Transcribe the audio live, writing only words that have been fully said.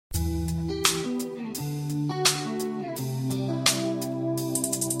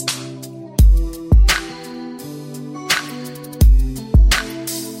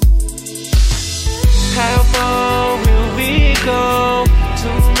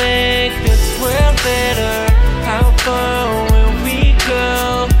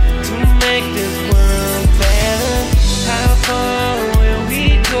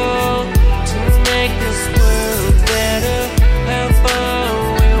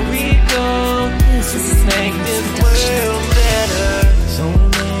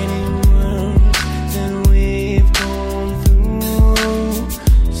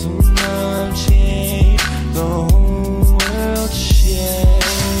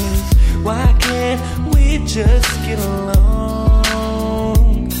just get along.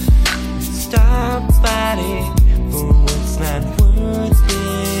 Stop fighting for what's not worth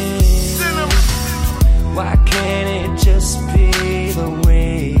it. Why can't it just be the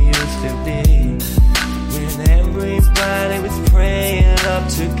way it used to be, when everybody was praying up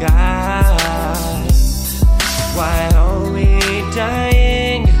to God? Why are we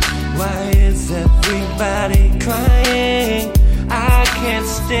dying? Why is everybody crying? I can't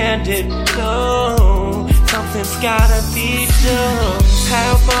stand it, no. Something's gotta be done.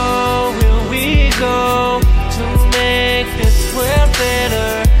 How far will we go to make this world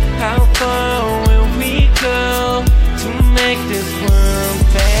better? How far will we go to make this world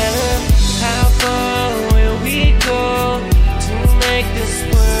better? How far will we go to make this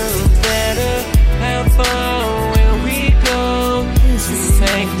world better? How far will we go to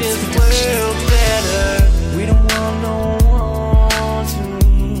make this world better? We don't want no one to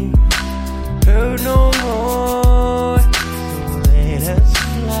hurt no more, so let us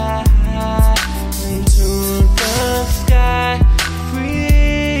fly into the sky.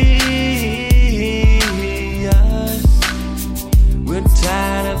 Free us. We're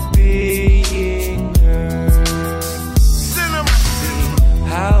tired of being hurt.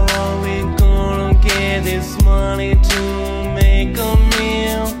 How are we gonna get this money to make a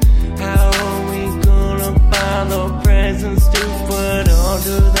meal? How are we gonna buy the presents to put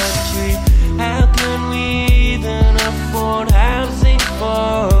under the tree? How can we even afford housing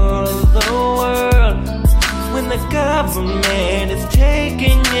for the world when the government is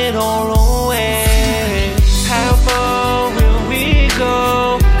taking it all